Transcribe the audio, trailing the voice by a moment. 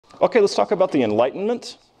Okay, let's talk about the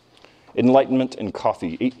Enlightenment. Enlightenment and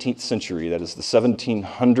coffee, 18th century, that is the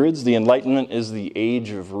 1700s. The Enlightenment is the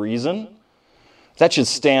age of reason. That should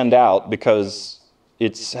stand out because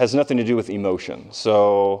it has nothing to do with emotion.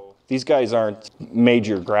 So these guys aren't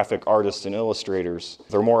major graphic artists and illustrators.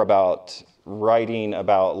 They're more about writing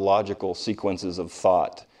about logical sequences of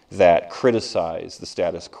thought that criticize the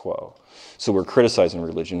status quo. So we're criticizing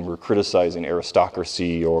religion, we're criticizing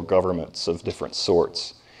aristocracy or governments of different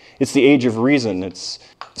sorts. It's the age of reason. It's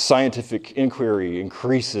scientific inquiry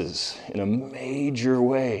increases in a major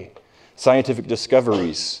way. Scientific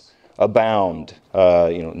discoveries abound.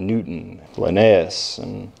 Newton, Linnaeus,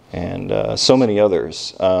 and so many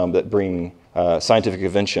others that bring scientific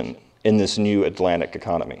invention in this new Atlantic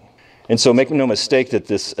economy. And so make no mistake that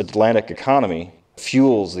this Atlantic economy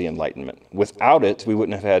fuels the Enlightenment. Without it, we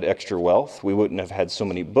wouldn't have had extra wealth. We wouldn't have had so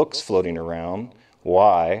many books floating around.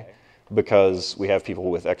 Why? Because we have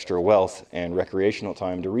people with extra wealth and recreational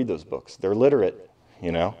time to read those books. They're literate,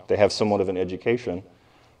 They have somewhat of an education.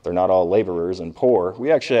 They're not all laborers and poor.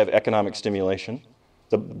 We actually have economic stimulation,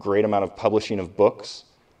 the great amount of publishing of books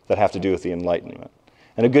that have to do with the Enlightenment.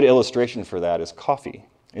 And a good illustration for that is coffee.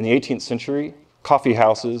 In the 18th century, coffee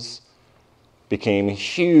houses became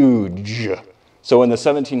huge. So in the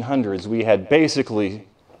 1700s, we had basically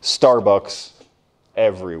Starbucks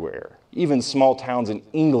everywhere. Even small towns in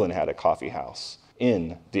England had a coffee house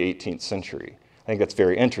in the 18th century. I think that's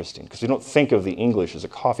very interesting because we don't think of the English as a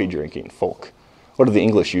coffee-drinking folk. What do the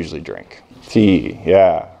English usually drink? Tea,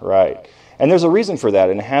 yeah, right. And there's a reason for that,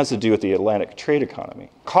 and it has to do with the Atlantic trade economy.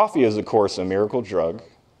 Coffee is, of course, a miracle drug.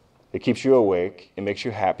 It keeps you awake. It makes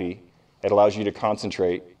you happy. It allows you to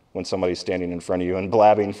concentrate when somebody's standing in front of you and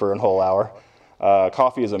blabbing for a whole hour.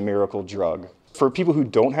 Coffee is a miracle drug. For people who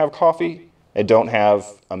don't have coffee, and don't have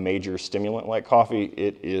a major stimulant like coffee,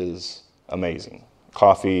 it is amazing.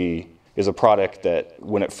 Coffee is a product that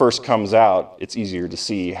when it first comes out, it's easier to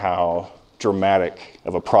see how dramatic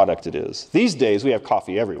of a product it is. These days, we have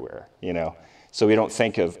coffee everywhere, so we don't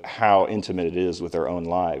think of how intimate it is with our own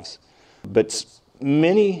lives. But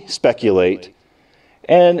many speculate,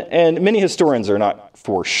 and many historians are not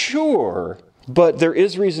for sure, but there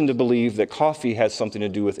is reason to believe that coffee has something to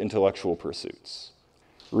do with intellectual pursuits.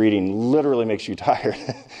 Reading literally makes you tired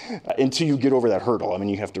until you get over that hurdle. I mean,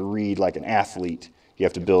 you have to read like an athlete. You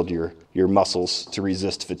have to build your muscles to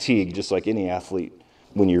resist fatigue, just like any athlete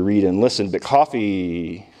when you read and listen. But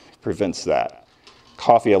coffee prevents that.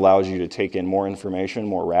 Coffee allows you to take in more information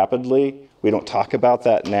more rapidly. We don't talk about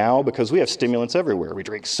that now because we have stimulants everywhere. We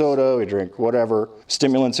drink soda, we drink whatever.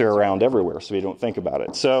 Stimulants are around everywhere, so we don't think about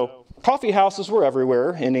it. So coffee houses were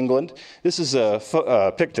everywhere in England. This is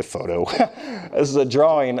a picture photo. This is a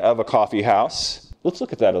drawing of a coffee house. Let's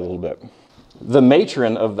look at that a little bit. The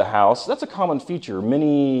matron of the house, that's a common feature.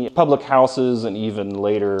 Many public houses and even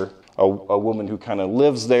later a woman who kind of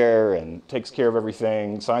lives there and takes care of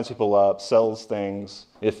everything, signs people up, sells things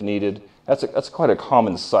if needed. That's quite a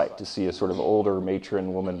common sight to see a sort of older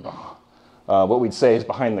matron woman, what we'd say is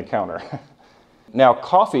behind the counter. Now,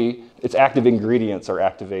 coffee, its active ingredients are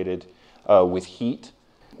activated with heat.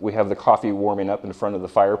 We have the coffee warming up in front of the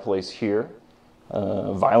fireplace here,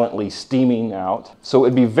 violently steaming out. So it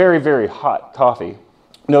would be very, very hot coffee.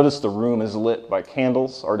 Notice the room is lit by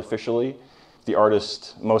candles artificially. The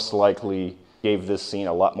artist most likely gave this scene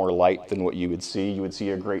a lot more light than what you would see. You would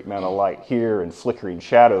see a great amount of light here and flickering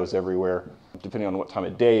shadows everywhere, depending on what time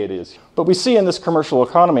of day it is. But we see in this commercial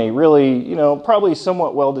economy really, probably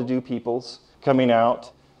somewhat well-to-do peoples coming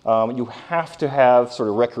out. You have to have sort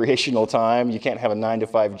of recreational time. You can't have a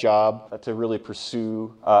 9-to-5 job to really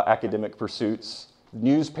pursue academic pursuits.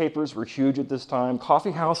 Newspapers were huge at this time.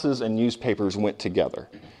 Coffee houses and newspapers went together.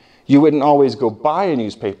 You wouldn't always go buy a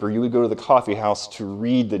newspaper. You would go to the coffee house to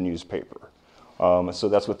read the newspaper. So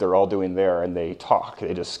that's what they're all doing there, and they talk,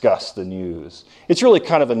 they discuss the news. It's really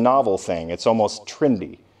kind of a novel thing. It's almost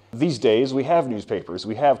trendy. These days, we have newspapers,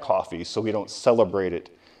 we have coffee, so we don't celebrate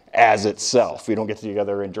it as itself. We don't get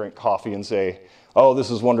together and drink coffee and say, oh, this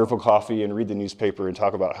is wonderful coffee, and read the newspaper and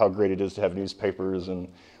talk about how great it is to have newspapers and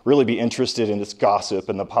really be interested in its gossip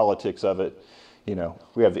and the politics of it.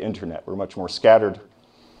 We have the internet. We're much more scattered.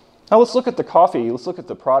 Now let's look at the coffee. Let's look at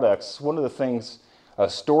the products. One of the things a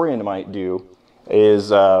historian might do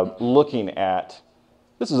is looking at,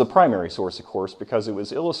 this is a primary source, of course, because it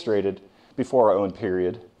was illustrated before our own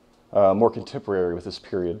period, more contemporary with this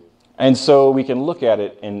period. And so we can look at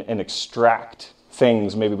it and extract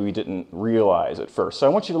things maybe we didn't realize at first. So I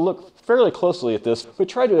want you to look fairly closely at this, but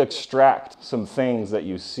try to extract some things that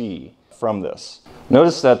you see from this.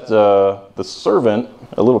 Notice that the servant,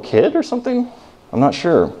 a little kid or something, I'm not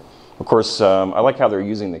sure, Of course, I like how they're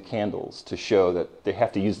using the candles to show that they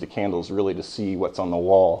have to use the candles really to see what's on the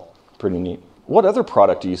wall. Pretty neat. What other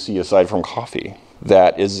product do you see aside from coffee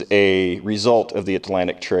that is a result of the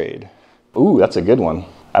Atlantic trade? Ooh, that's a good one.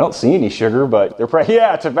 I don't see any sugar, but they're probably,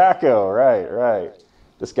 yeah, tobacco, right.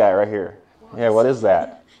 This guy right here. Yeah, what is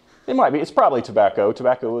that? It might be, it's probably tobacco.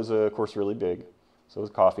 Tobacco is, of course, really big. So is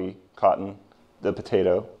coffee, cotton, the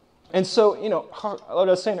potato. And so, what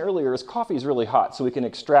I was saying earlier is coffee is really hot, so we can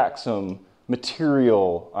extract some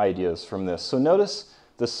material ideas from this. So notice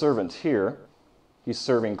the servant here, he's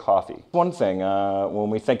serving coffee. One thing, when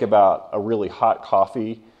we think about a really hot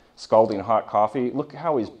coffee, scalding hot coffee, look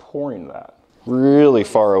how he's pouring that really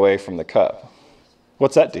far away from the cup.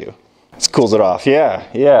 What's that do? It cools it off, yeah,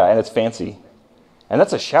 and it's fancy. And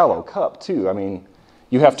that's a shallow cup too. I mean,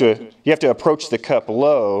 you have to approach the cup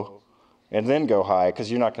low and then go high, because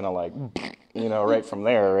you're not going to right from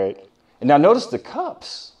there, right? And now notice the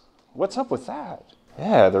cups. What's up with that?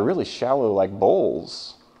 Yeah, they're really shallow, like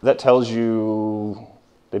bowls. That tells you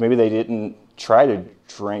that maybe they didn't try to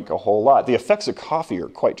drink a whole lot. The effects of coffee are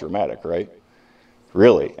quite dramatic, right?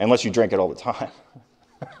 Really, unless you drink it all the time.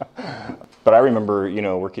 But I remember,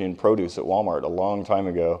 working in produce at Walmart a long time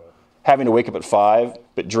ago, having to wake up at 5,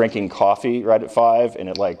 but drinking coffee right at 5, and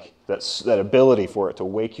that ability for it to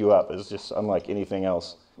wake you up is just unlike anything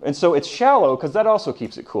else. And so it's shallow because that also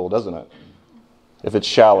keeps it cool, doesn't it? If it's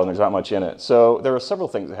shallow and there's not much in it. So there are several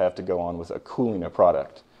things that have to go on with cooling a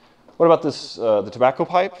product. What about this, the tobacco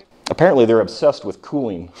pipe? Apparently they're obsessed with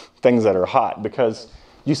cooling things that are hot, because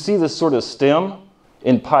you see this sort of stem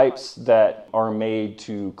in pipes that are made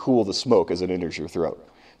to cool the smoke as it enters your throat.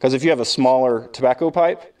 Because if you have a smaller tobacco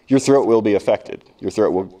pipe, your throat will be affected. Your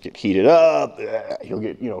throat will get heated up, you'll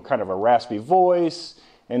get, kind of a raspy voice,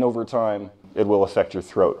 and over time it will affect your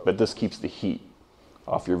throat. But this keeps the heat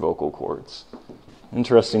off your vocal cords.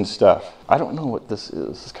 Interesting stuff. I don't know what this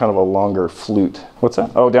is. It's kind of a longer flute. What's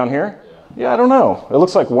that? Oh, down here? Yeah, I don't know. It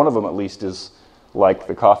looks like one of them at least is like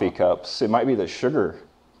the coffee cups. It might be the sugar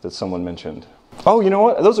that someone mentioned. Oh, you know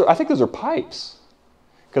what? I think those are pipes.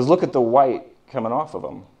 Because look at the white coming off of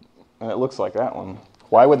them. And it looks like that one.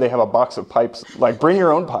 Why would they have a box of pipes? Like, bring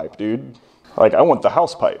your own pipe, dude. Like, I want the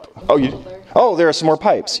house pipe. Oh, there are some more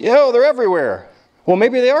pipes. Yeah, they're everywhere. Well,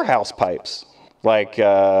 maybe they are house pipes. Like,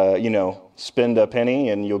 spend a penny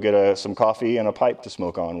and you'll get some coffee and a pipe to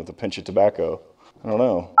smoke on with a pinch of tobacco. I don't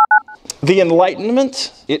know. The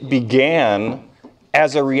Enlightenment, it began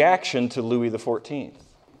as a reaction to Louis XIV.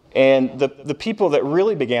 And the people that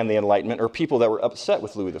really began the Enlightenment are people that were upset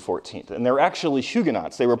with Louis XIV. And they're actually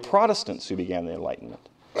Huguenots. They were Protestants who began the Enlightenment.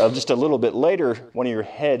 Just a little bit later, one of your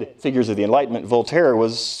head figures of the Enlightenment, Voltaire,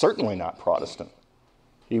 was certainly not Protestant.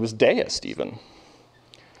 He was deist even.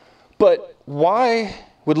 But why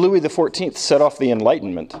would Louis XIV set off the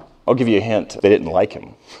Enlightenment? I'll give you a hint. They didn't like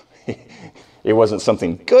him. It wasn't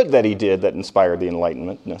something good that he did that inspired the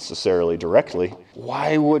Enlightenment necessarily directly.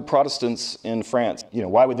 Why would Protestants in France,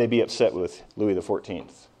 why would they be upset with Louis XIV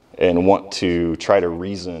and want to try to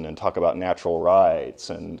reason and talk about natural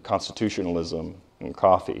rights and constitutionalism and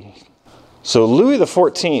coffee? So Louis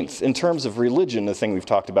XIV, in terms of religion, the thing we've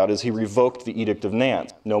talked about is he revoked the Edict of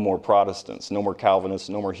Nantes. No more Protestants, no more Calvinists,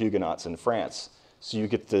 no more Huguenots in France. So you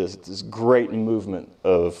get this great movement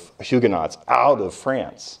of Huguenots out of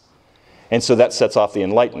France. And so that sets off the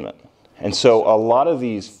Enlightenment. And so a lot of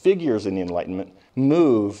these figures in the Enlightenment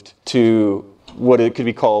moved to what it could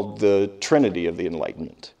be called the Trinity of the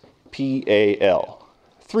Enlightenment, PAL.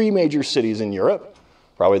 3 major cities in Europe,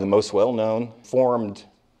 probably the most well-known, formed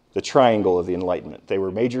the triangle of the Enlightenment. They were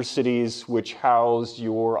major cities which housed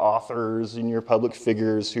your authors and your public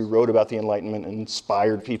figures who wrote about the Enlightenment and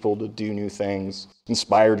inspired people to do new things,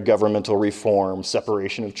 inspired governmental reform,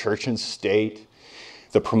 separation of church and state,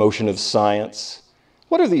 the promotion of science.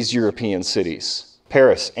 What are these European cities?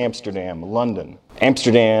 Paris, Amsterdam, London.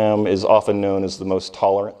 Amsterdam is often known as the most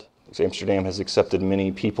tolerant. Amsterdam has accepted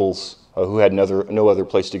many peoples who had no other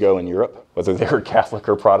place to go in Europe, whether they were Catholic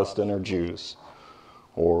or Protestant or Jews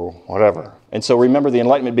or whatever. And so remember, the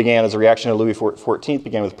Enlightenment began as a reaction to Louis XIV,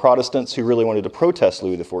 began with Protestants who really wanted to protest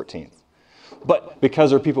Louis XIV. But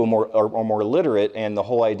because our people are more literate, and the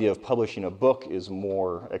whole idea of publishing a book is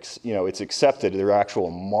more, it's accepted. There are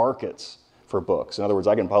actual markets for books. In other words,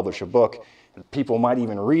 I can publish a book, and people might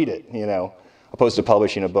even read it, opposed to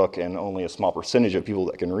publishing a book and only a small percentage of people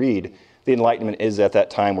that can read. The Enlightenment is at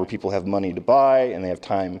that time where people have money to buy, and they have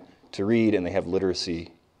time to read, and they have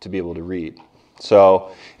literacy to be able to read.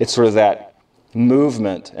 So it's sort of that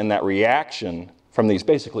movement and that reaction from these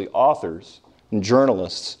basically authors and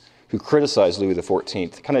journalists who criticized Louis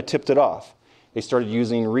XIV, kind of tipped it off. They started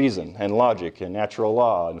using reason and logic and natural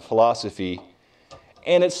law and philosophy.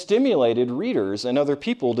 And it stimulated readers and other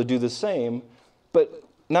people to do the same, but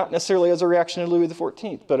not necessarily as a reaction to Louis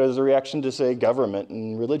XIV, but as a reaction to, say, government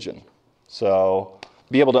and religion. So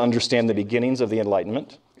be able to understand the beginnings of the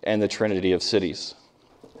Enlightenment and the trinity of cities.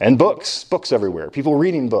 And books everywhere, people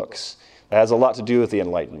reading books. That has a lot to do with the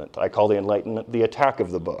Enlightenment. I call the Enlightenment the attack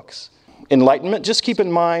of the books. Enlightenment, just keep in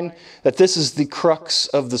mind that this is the crux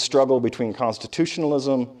of the struggle between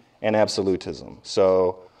constitutionalism and absolutism.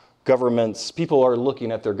 So governments, people are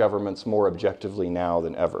looking at their governments more objectively now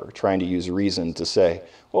than ever, trying to use reason to say,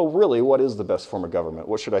 well, really, what is the best form of government?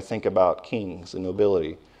 What should I think about kings and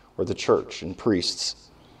nobility or the church and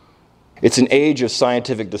priests? It's an age of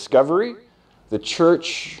scientific discovery. The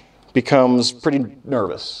church becomes pretty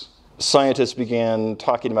nervous. Scientists began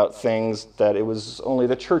talking about things that it was only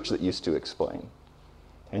the church that used to explain.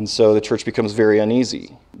 And so the church becomes very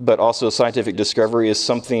uneasy. But also scientific discovery is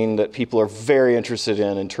something that people are very interested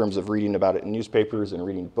in terms of reading about it in newspapers and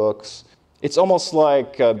reading books. It's almost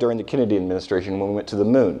like during the Kennedy administration when we went to the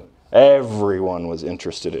moon. Everyone was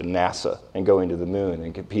interested in NASA and going to the moon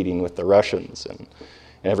and competing with the Russians and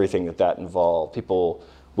everything that involved. People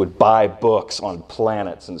would buy books on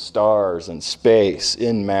planets and stars and space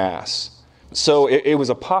en masse. So it was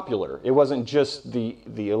it wasn't just the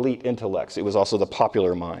elite intellects, it was also the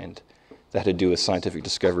popular mind that had to do with scientific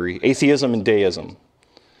discovery. Atheism and Deism.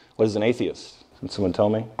 What is an atheist? Can someone tell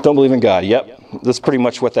me? Don't believe in God. Yep, that's pretty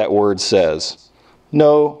much what that word says.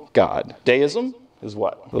 No God. Deism is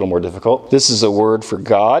what? A little more difficult. This is a word for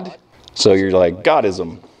God. So you're like,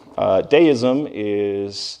 Godism. Deism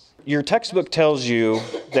is, your textbook tells you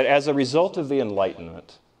that as a result of the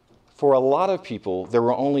Enlightenment, for a lot of people, there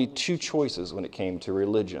were only two choices when it came to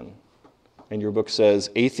religion. And your book says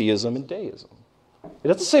atheism and deism. It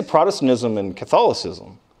doesn't say Protestantism and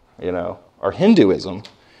Catholicism, or Hinduism.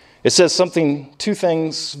 It says two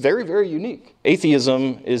things very, very unique.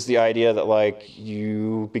 Atheism is the idea that,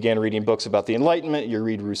 you began reading books about the Enlightenment, you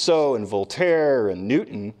read Rousseau and Voltaire and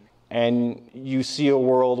Newton, and you see a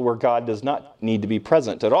world where God does not need to be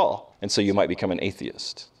present at all. And so you might become an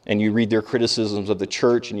atheist. And you read their criticisms of the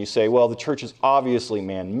church and you say, well, the church is obviously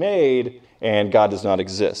man-made and God does not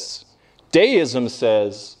exist. Deism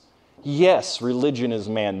says, yes, religion is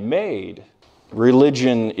man-made.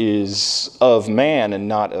 Religion is of man and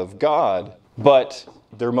not of God, but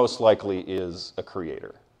there most likely is a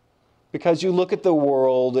creator. Because you look at the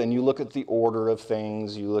world and you look at the order of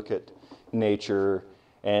things, you look at nature,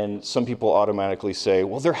 and some people automatically say,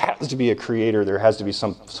 well, there has to be a creator, there has to be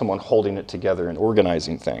someone holding it together and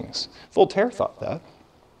organizing things. Voltaire thought that.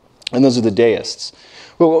 And those are the deists.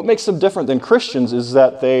 Well, what makes them different than Christians is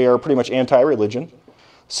that they are pretty much anti-religion.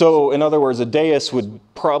 So, in other words, a deist would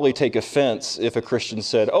probably take offense if a Christian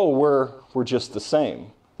said, oh, we're just the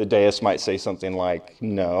same. The deist might say something like,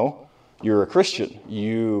 no, you're a Christian.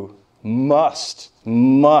 You must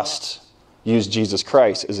use Jesus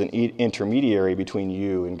Christ as an intermediary between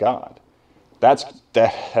you and God. That's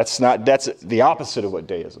the opposite of what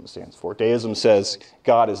deism stands for. Deism says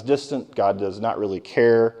God is distant, God does not really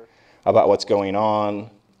care about what's going on.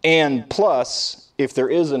 And plus, if there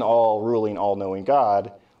is an all-ruling, all-knowing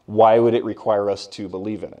God, why would it require us to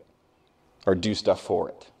believe in it or do stuff for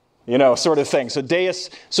it? Sort of thing. So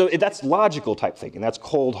that's logical type thinking. That's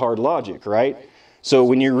cold, hard logic, right? So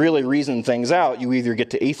when you really reason things out, you either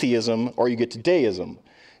get to atheism or you get to deism.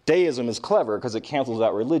 Deism is clever because it cancels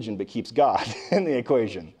out religion but keeps God in the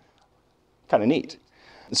equation. Kind of neat.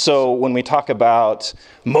 So when we talk about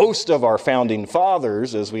most of our founding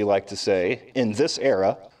fathers, as we like to say, in this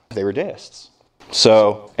era, they were deists.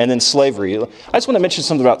 So, and then slavery. I just want to mention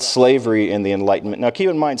something about slavery in the Enlightenment. Now keep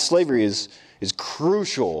in mind, slavery is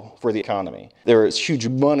crucial for the economy. There is huge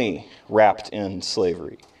money wrapped in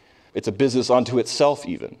slavery. It's a business unto itself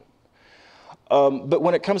even. But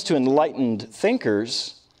when it comes to enlightened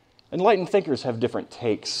thinkers have different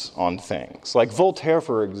takes on things. Like Voltaire,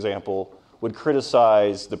 for example, would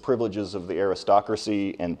criticize the privileges of the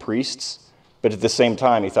aristocracy and priests, but at the same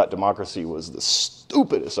time he thought democracy was the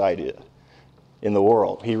stupidest idea in the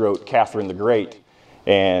world. He wrote Catherine the Great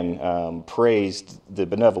and praised the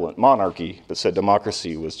benevolent monarchy, but said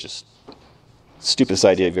democracy was just the stupidest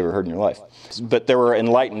idea you've ever heard in your life. But there were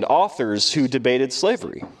enlightened authors who debated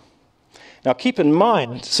slavery. Now keep in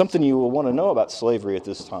mind, something you will want to know about slavery at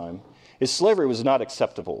this time is slavery was not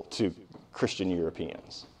acceptable to Christian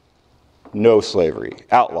Europeans. No slavery,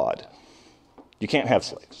 outlawed. You can't have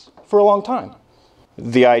slaves for a long time.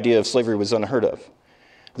 The idea of slavery was unheard of.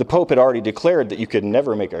 The Pope had already declared that you could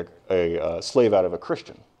never make a slave out of a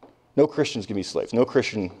Christian. No Christians can be slaves. No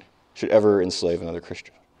Christian should ever enslave another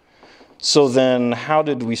Christian. So then how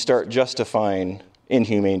did we start justifying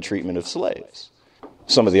inhumane treatment of slaves?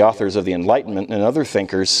 Some of the authors of the Enlightenment and other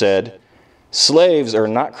thinkers said, slaves are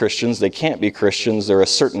not Christians, they can't be Christians, they're a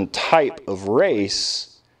certain type of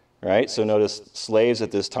race, right? So notice slaves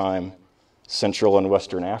at this time, Central and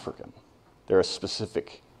Western African. They're a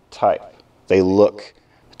specific type. They look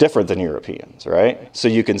different than Europeans, right? So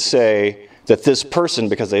you can say that this person,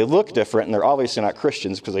 because they look different, and they're obviously not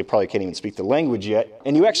Christians because they probably can't even speak the language yet,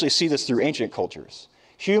 and you actually see this through ancient cultures.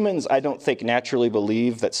 Humans, I don't think, naturally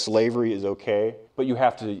believe that slavery is okay, but you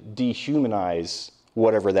have to dehumanize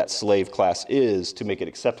whatever that slave class is to make it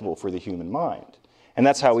acceptable for the human mind. And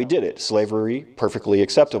that's how we did it. Slavery, perfectly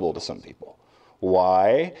acceptable to some people.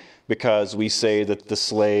 Why? Because we say that the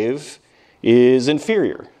slave is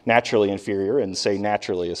inferior, naturally inferior, and say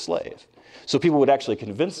naturally a slave. So people would actually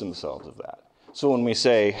convince themselves of that. So when we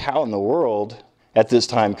say, how in the world at this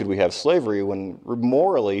time could we have slavery, when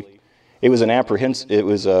morally it was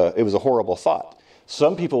a horrible thought.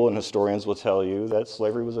 Some people and historians will tell you that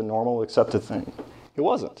slavery was a normal, accepted thing. It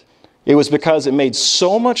wasn't. It was because it made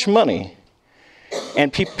so much money,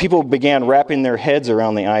 and people began wrapping their heads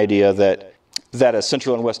around the idea that a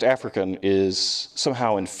Central and West African is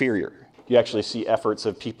somehow inferior. You actually see efforts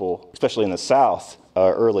of people, especially in the South,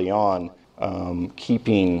 early on,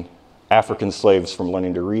 keeping African slaves from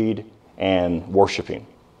learning to read and worshiping.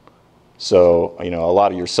 So, a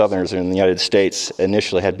lot of your Southerners in the United States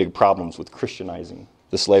initially had big problems with Christianizing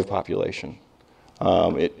the slave population.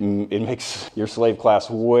 It makes your slave class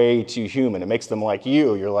way too human. It makes them like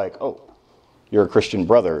you. You're like, oh, you're a Christian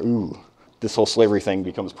brother. Ooh, this whole slavery thing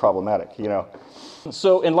becomes problematic,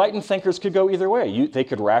 So enlightened thinkers could go either way. They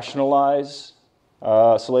could rationalize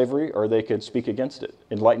slavery, or they could speak against it.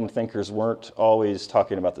 Enlightened thinkers weren't always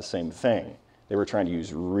talking about the same thing. They were trying to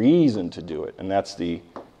use reason to do it, and that's the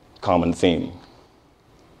common theme.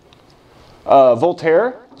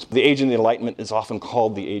 Voltaire, the age of the Enlightenment is often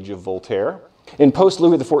called the age of Voltaire. In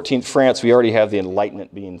post-Louis XIV France, we already have the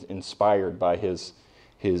Enlightenment being inspired by his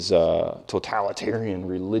totalitarian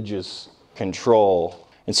religious control.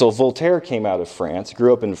 And so Voltaire came out of France,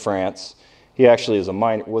 grew up in France. He actually was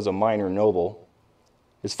a minor noble.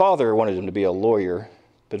 His father wanted him to be a lawyer,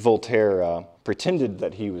 but Voltaire pretended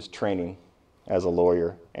that he was training as a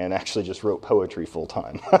lawyer and actually just wrote poetry full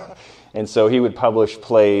time. And so he would publish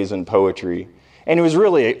plays and poetry. And he was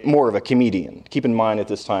really more of a comedian. Keep in mind at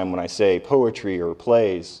this time when I say poetry or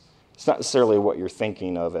plays, it's not necessarily what you're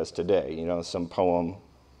thinking of as today. Some poem,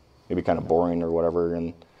 maybe kind of boring or whatever,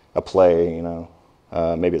 and a play,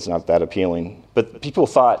 maybe it's not that appealing. But people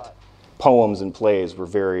thought poems and plays were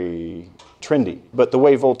very trendy. But the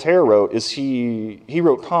way Voltaire wrote is he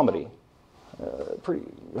wrote comedy. Pretty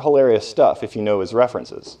hilarious stuff if you know his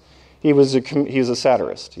references. He was a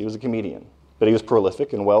satirist. He was a comedian. But he was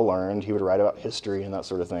prolific and well-learned. He would write about history and that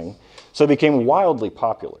sort of thing. So he became wildly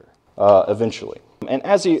popular eventually. And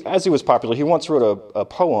as he was popular, he once wrote a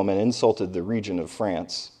poem and insulted the regent of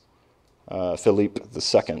France, Philippe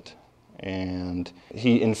II. And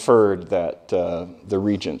he inferred that the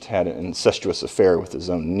regent had an incestuous affair with his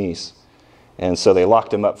own niece. And so they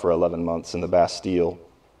locked him up for 11 months in the Bastille.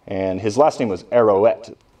 And his last name was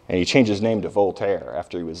Arouet, and he changed his name to Voltaire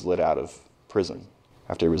after he was let out of prison,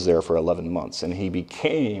 after he was there for 11 months. And he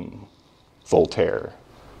became Voltaire,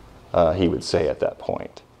 he would say at that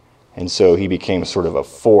point. And so he became sort of a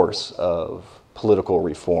force of political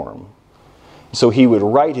reform. So he would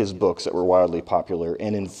write his books that were wildly popular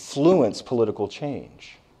and influence political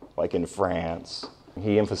change, like in France.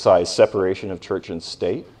 He emphasized separation of church and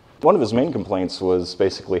state. One of his main complaints was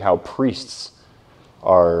basically how priests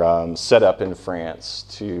are set up in France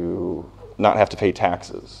to not have to pay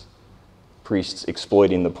taxes. Priests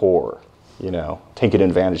exploiting the poor, taking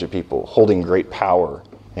advantage of people, holding great power,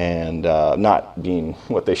 and not being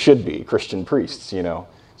what they should be, Christian priests,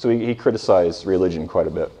 So he criticized religion quite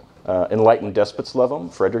a bit. Enlightened despots love him.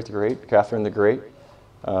 Frederick the Great, Catherine the Great.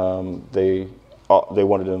 They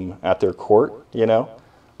wanted him at their court,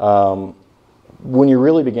 When you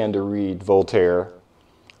really began to read Voltaire,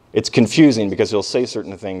 it's confusing because he'll say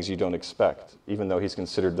certain things you don't expect. Even though he's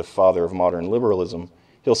considered the father of modern liberalism,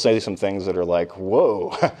 he'll say some things that are like,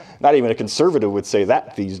 whoa, not even a conservative would say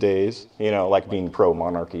that these days, like being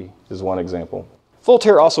pro-monarchy is one example.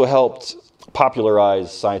 Voltaire also helped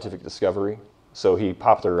popularize scientific discovery. So he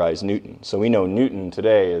popularized Newton. So we know Newton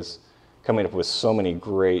today is coming up with so many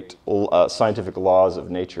great scientific laws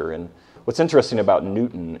of nature. And what's interesting about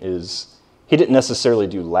Newton is he didn't necessarily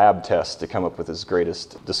do lab tests to come up with his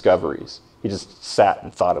greatest discoveries. He just sat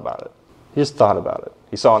and thought about it. He just thought about it.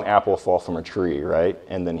 He saw an apple fall from a tree, right?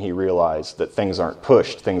 And then he realized that things aren't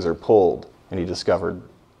pushed, things are pulled. And he discovered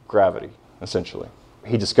gravity. essentially.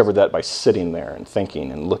 He discovered that by sitting there and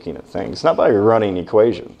thinking and looking at things, not by running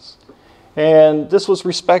equations. And this was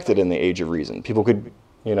respected in the Age of Reason. People could,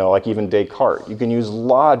 like even Descartes, you can use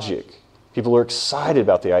logic. People are excited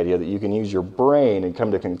about the idea that you can use your brain and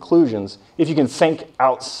come to conclusions if you can think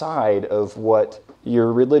outside of what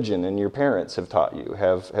your religion and your parents have taught you,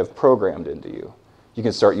 have programmed into you. You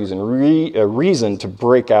can start using reason to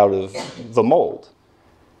break out of the mold.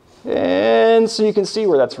 And so you can see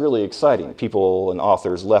where that's really exciting. People and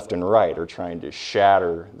authors left and right are trying to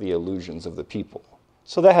shatter the illusions of the people.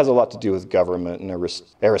 So that has a lot to do with government and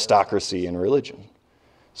aristocracy and religion.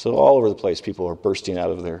 So all over the place, people are bursting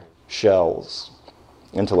out of their shells,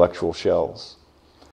 intellectual shells.